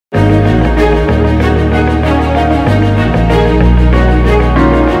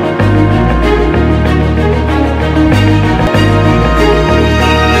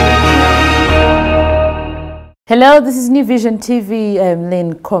Hello, this is New Vision TV. I'm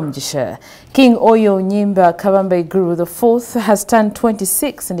Lynn Komjisha. King Oyo Nyimba Kabamba Iguru IV has turned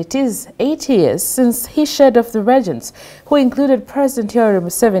 26, and it is 8 years since he shed off the regents, who included President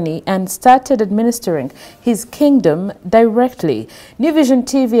Tooro and started administering his kingdom directly. New Vision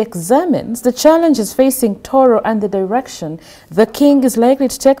TV examines the challenges facing Tooro and the direction the king is likely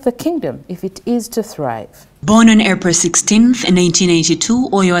to take the kingdom if it is to thrive. Born on April 16, 1982,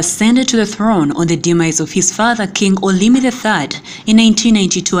 Oyo ascended to the throne on the demise of his father, King Olimi III, in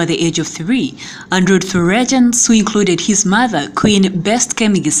 1992 at the age of 3, and ruled through regents who included his mother, Queen Best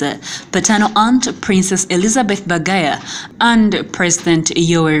Kemigisa, paternal aunt, Princess Elizabeth Bagaya, and President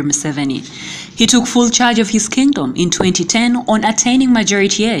Yoweri Museveni. He took full charge of his kingdom in 2010 on attaining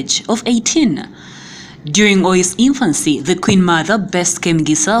majority age of 18. During Oyo's infancy, the Queen Mother, Best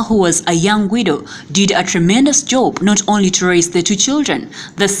Kemigisa, who was a young widow, did a tremendous job not only to raise the two children,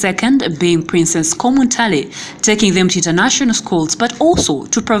 the second being Princess Komuntale, taking them to international schools, but also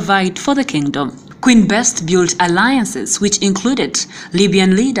to provide for the kingdom. Queen Best built alliances which included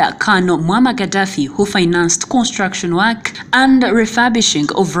Libyan leader Colonel Muammar Gaddafi, who financed construction work and refurbishing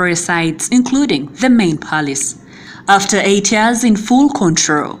of various sites, including the main palace. After 8 years in full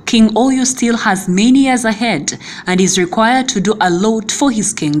control, King Oyo still has many years ahead and is required to do a lot for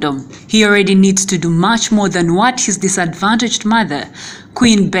his kingdom. He already needs to do much more than what his disadvantaged mother,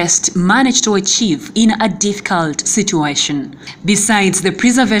 Queen Best, managed to achieve in a difficult situation. Besides the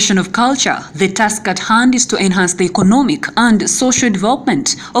preservation of culture, the task at hand is to enhance the economic and social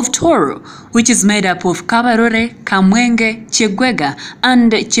development of Tooro, which is made up of Kabarore, Kamwenge, Chegwega,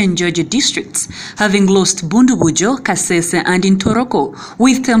 and Chenjojo districts, having lost Bundubujo, Kasese, and Intoroko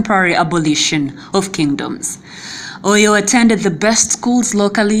with temporary abolition of kingdoms. Oyo attended the best schools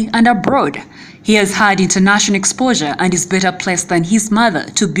locally and abroad. He has had international exposure and is better placed than his mother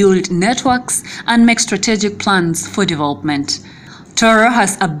to build networks and make strategic plans for development. Tooro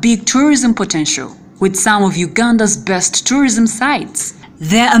has a big tourism potential, with some of Uganda's best tourism sites.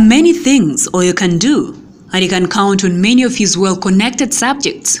 There are many things Oyo can do, and he can count on many of his well-connected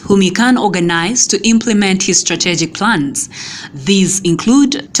subjects whom he can organize to implement his strategic plans. These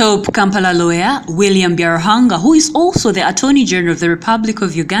include top Kampala lawyer William Byarahanga, who is also the Attorney General of the Republic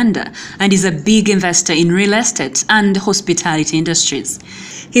of Uganda and is a big investor in real estate and hospitality industries.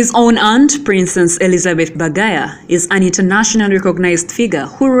 His own aunt, Princess Elizabeth Bagaya, is an internationally recognized figure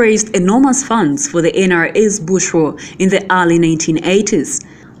who raised enormous funds for the NRA's bush war in the early 1980s.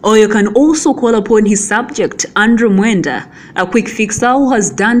 Oyo can also call upon his subject, Andrew Mwenda, a quick fixer who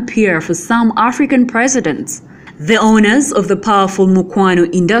has done PR for some African presidents. The owners of the powerful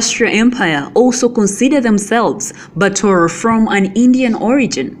Mukwano industrial empire also consider themselves Batoro from an Indian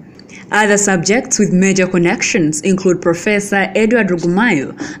origin. Other subjects with major connections include Professor Edward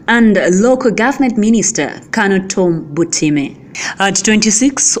Rugumayo and local government minister Colonel Tom Butime. At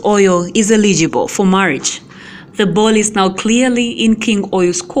 26, Oyo is eligible for marriage. The ball is now clearly in King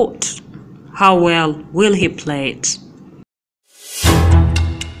Oyo's court. How well will he play it?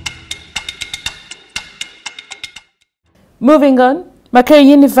 Moving on, Makerere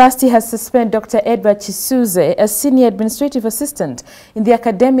University has suspended Dr. Edward Chisuze, a senior administrative assistant in the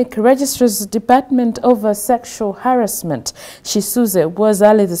academic registrar's department over sexual harassment. Chisuze was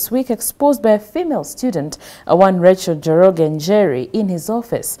early this week exposed by a female student, one Rachel Njoroge Njeri, in his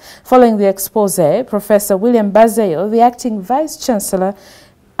office. Following the expose, Professor William Bazeyo, the acting vice-chancellor,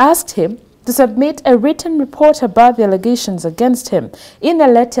 asked him to submit a written report about the allegations against him. In a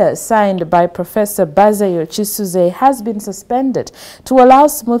letter signed by Professor Bazeyo, Chisuze has been suspended to allow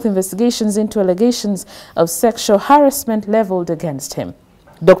smooth investigations into allegations of sexual harassment leveled against him.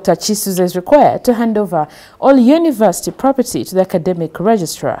 Dr. Chisuze is required to hand over all university property to the academic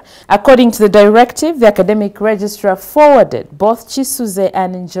registrar. According to the directive, the academic registrar forwarded both Chisuze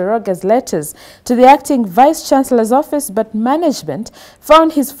and Njoroge's letters to the acting vice-chancellor's office, but management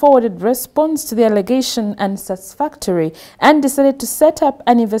found his forwarded response to the allegation unsatisfactory and decided to set up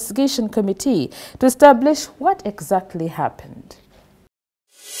an investigation committee to establish what exactly happened.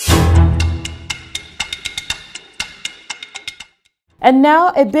 And now,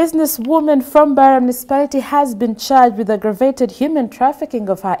 a businesswoman from Bara municipality has been charged with aggravated human trafficking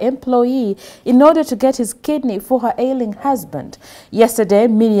of her employee in order to get his kidney for her ailing husband. Yesterday,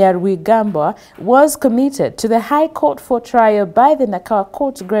 Miriam Wigamba was committed to the High Court for trial by the Nakawa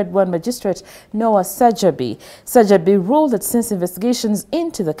Court Grade 1 Magistrate Noah Sajabi. Sajabi ruled that since investigations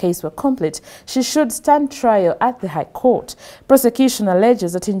into the case were complete, she should stand trial at the High Court. Prosecution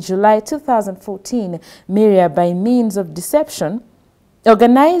alleges that in July 2014, Miriam, by means of deception,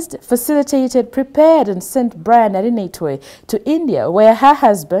 organized, facilitated, prepared and sent Brian Arinetwe to India, where her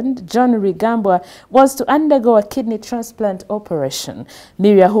husband, John Rigambwa, was to undergo a kidney transplant operation.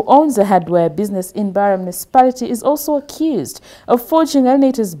 Miria, who owns a hardware business in Bara municipality, is also accused of forging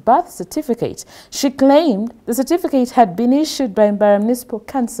Arinetwe's birth certificate. She claimed the certificate had been issued by Bara Municipal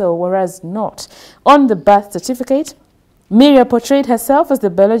Council, whereas not. On the birth certificate, Miria portrayed herself as the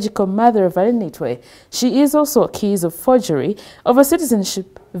biological mother of Arinetwe. She is also accused of forgery of a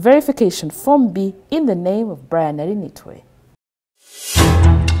citizenship verification form B in the name of Brian Arinetwe.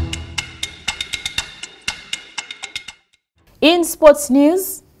 In sports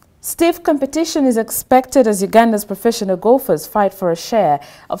news, stiff competition is expected as Uganda's professional golfers fight for a share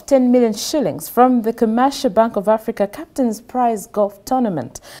of 10 million shillings from the Commercial Bank of Africa Captain's Prize Golf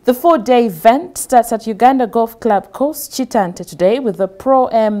Tournament. The four-day event starts at Uganda Golf Club Course Chitante today with the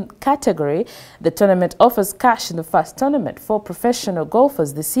Pro-M category. The tournament offers cash in the first tournament for professional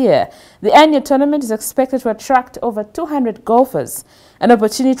golfers this year. The annual tournament is expected to attract over 200 golfers. An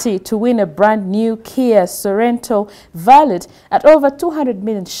opportunity to win a brand new Kia Sorento valued at over 200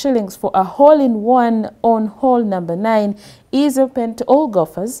 million shillings for a hole-in-one on hole number 9 is open to all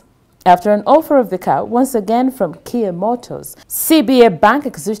golfers after an offer of the car once again from Kia Motors. CBA Bank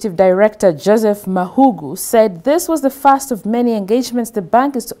Executive Director Joseph Mahugu said this was the first of many engagements the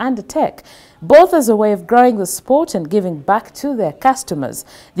bank is to undertake, both as a way of growing the sport and giving back to their customers.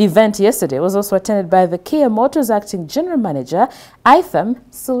 The event yesterday was also attended by the Kia Motors Acting General Manager, Itham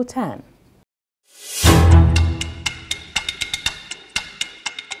Sultan.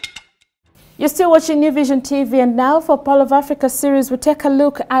 You're still watching New Vision TV, and now for Pearl of Africa series, we take a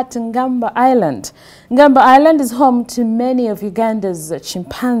look at Ngamba Island. Ngamba Island is home to many of Uganda's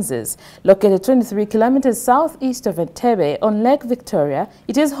chimpanzees. Located 23 kilometers southeast of Entebbe on Lake Victoria,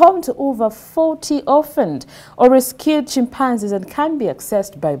 it is home to over 40 orphaned or rescued chimpanzees and can be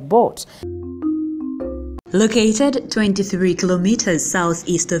accessed by boat. Located 23 kilometers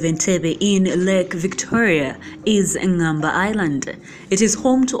southeast of Entebbe in Lake Victoria is Ngamba Island. It is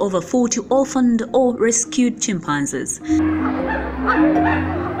home to over 40 orphaned or rescued chimpanzees.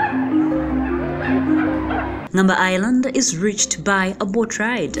 Ngamba Island is reached by a boat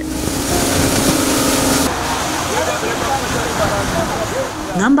ride.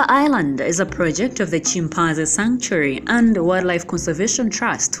 Ngamba Island is a project of the Chimpanzee Sanctuary and Wildlife Conservation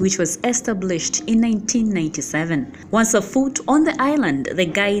Trust, which was established in 1997. Once afoot on the island, the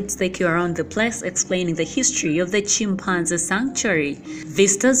guides take you around the place explaining the history of the Chimpanzee Sanctuary.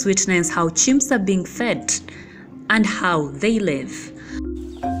 Visitors witness how chimps are being fed and how they live.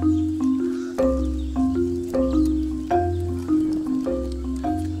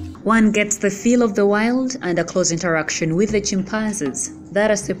 One gets the feel of the wild and a close interaction with the chimpanzees that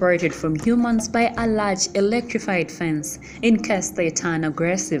are separated from humans by a large electrified fence in case they turn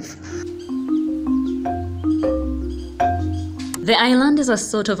aggressive. The island is a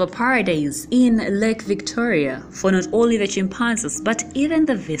sort of a paradise in Lake Victoria for not only the chimpanzees but even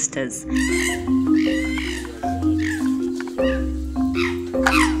the visitors.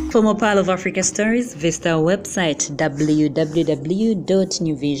 For more Pearl of Africa stories, visit our website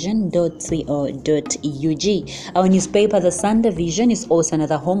www.newvision.co.ug. Our newspaper, The Sunday Vision, is also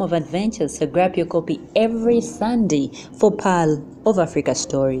another home of adventures, so grab your copy every Sunday for Pearl of Africa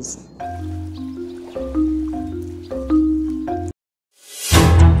stories.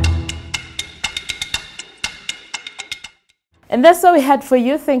 And that's all we had for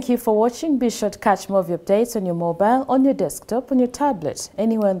you. Thank you for watching. Be sure to catch more of your updates on your mobile, on your desktop, on your tablet,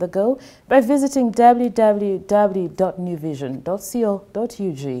 anywhere on the go by visiting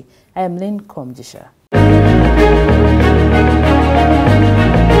www.newvision.co.ug. I am Lynn Komjisha.